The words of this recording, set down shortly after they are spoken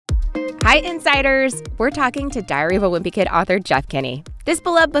Hi, Insiders! We're talking to Diary of a Wimpy Kid author Jeff Kinney. This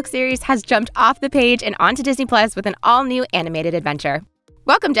beloved book series has jumped off the page and onto Disney Plus with an all-new animated adventure.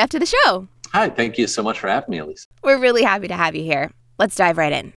 Welcome, Jeff, to the show. Hi, thank you so much for having me, Elise. We're really happy to have you here. Let's dive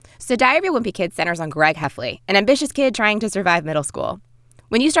right in. So Diary of a Wimpy Kid centers on Greg Heffley, an ambitious kid trying to survive middle school.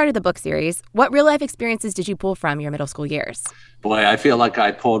 When you started the book series, what real-life experiences did you pull from your middle school years? Boy, I feel like I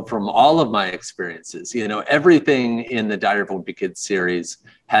pulled from all of my experiences. You know, everything in the Diary of a Wimpy Kid series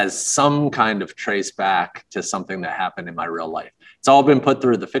has some kind of trace back to something that happened in my real life. It's all been put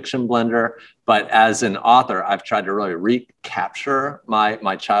through the fiction blender, but as an author, I've tried to really recapture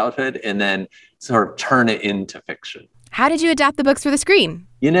my childhood and then sort of turn it into fiction. How did you adapt the books for the screen?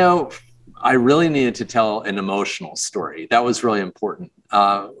 You know, I really needed to tell an emotional story. That was really important.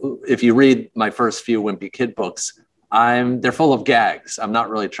 If you read my first few Wimpy Kid books, they're full of gags. I'm not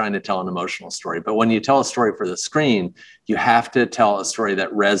really trying to tell an emotional story. But when you tell a story for the screen, you have to tell a story that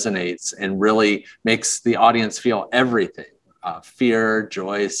resonates and really makes the audience feel everything. Fear,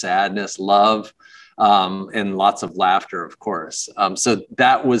 joy, sadness, love, and lots of laughter, of course. So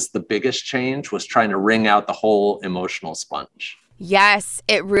that was the biggest change, was trying to wring out the whole emotional sponge. Yes,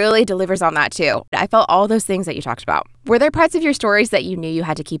 it really delivers on that too. I felt all those things that you talked about. Were there parts of your stories that you knew you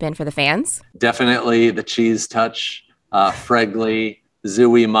had to keep in for the fans? Definitely the cheese touch, Fregley,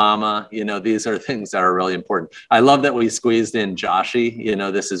 Zooey Mama. You know, these are things that are really important. I love that we squeezed in Joshy. You know,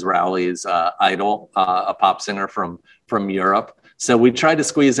 this is Rowley's idol, a pop singer from Europe. So we tried to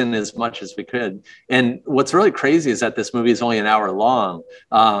squeeze in as much as we could. And what's really crazy is that this movie is only an hour long,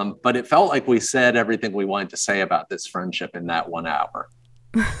 but it felt like we said everything we wanted to say about this friendship in that 1 hour.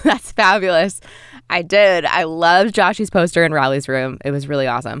 That's fabulous. I did. I loved Joshy's poster in Rowley's room. It was really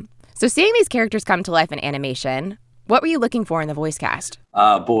awesome. So seeing these characters come to life in animation, what were you looking for in the voice cast?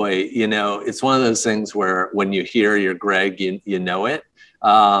 Boy, you know, it's one of those things where when you hear your Greg, you know it.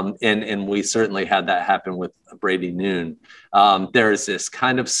 And we certainly had that happen with Brady Noon. There's this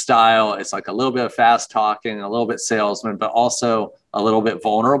kind of style. It's like a little bit of fast talking, a little bit salesman, but also a little bit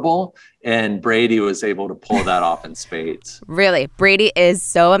vulnerable. And Brady was able to pull that off in spades. Really, Brady is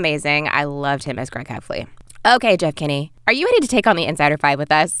so amazing. I loved him as Greg Heffley. Okay, Jeff Kinney, are you ready to take on the Insider 5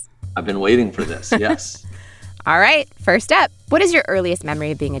 with us? I've been waiting for this, yes. All right, first up, what is your earliest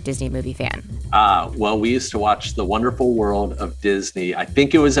memory of being a Disney movie fan? Well, we used to watch The Wonderful World of Disney. I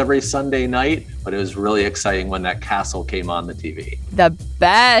think it was every Sunday night, but it was really exciting when that castle came on the TV. The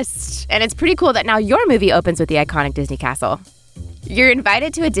best! And it's pretty cool that now your movie opens with the iconic Disney castle. You're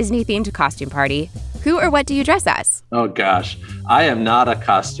invited to a Disney-themed costume party. Who or what do you dress as? Oh, gosh. I am not a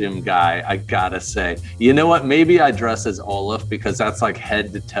costume guy, I gotta say. You know what? Maybe I dress as Olaf because that's like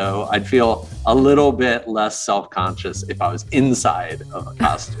head to toe. I'd feel a little bit less self-conscious if I was inside of a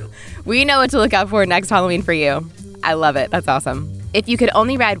costume. We know what to look out for next Halloween for you. I love it. That's awesome. If you could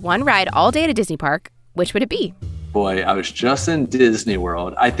only ride one ride all day at a Disney park, which would it be? Boy, I was just in Disney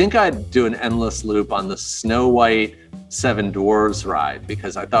World. I think I'd do an endless loop on the Snow White Seven Dwarfs ride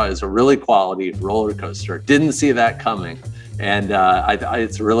because I thought it was a really quality roller coaster. Didn't see that coming. And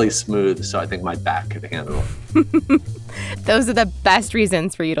it's really smooth, so I think my back could handle it. Those are the best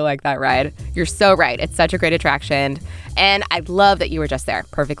reasons for you to like that ride. You're so right. It's such a great attraction. And I love that you were just there,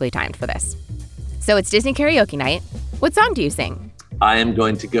 perfectly timed for this. So it's Disney karaoke night. What song do you sing? I am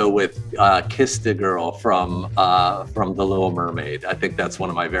going to go with Kiss the Girl from The Little Mermaid. I think that's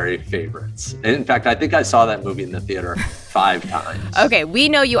one of my very favorites. In fact, I think I saw that movie in the theater 5 times. Okay, we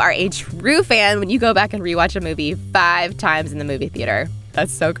know you are a true fan when you go back and rewatch a movie 5 times in the movie theater.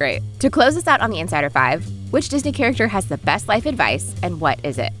 That's so great. To close us out on the Insider 5, which Disney character has the best life advice and what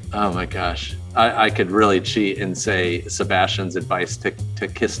is it? Oh my gosh. I could really cheat and say Sebastian's advice to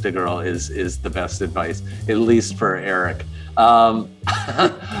kiss the girl is the best advice, at least for Eric. I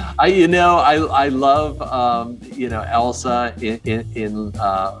love Elsa in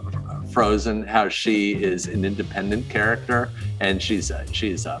Frozen, how she is an independent character and she's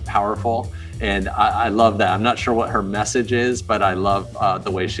powerful, and I love that. I'm not sure what her message is, but I love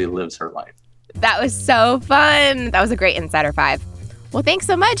the way she lives her life. That was so fun. That was a great Insider 5. Well, thanks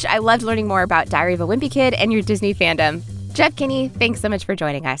so much. I loved learning more about Diary of a Wimpy Kid and your Disney fandom. Jeff Kinney, thanks so much for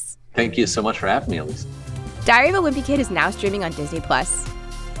joining us. Thank you so much for having me, Elise. Diary of a Wimpy Kid is now streaming on Disney+.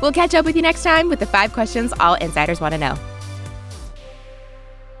 We'll catch up with you next time with the 5 questions all insiders want to know.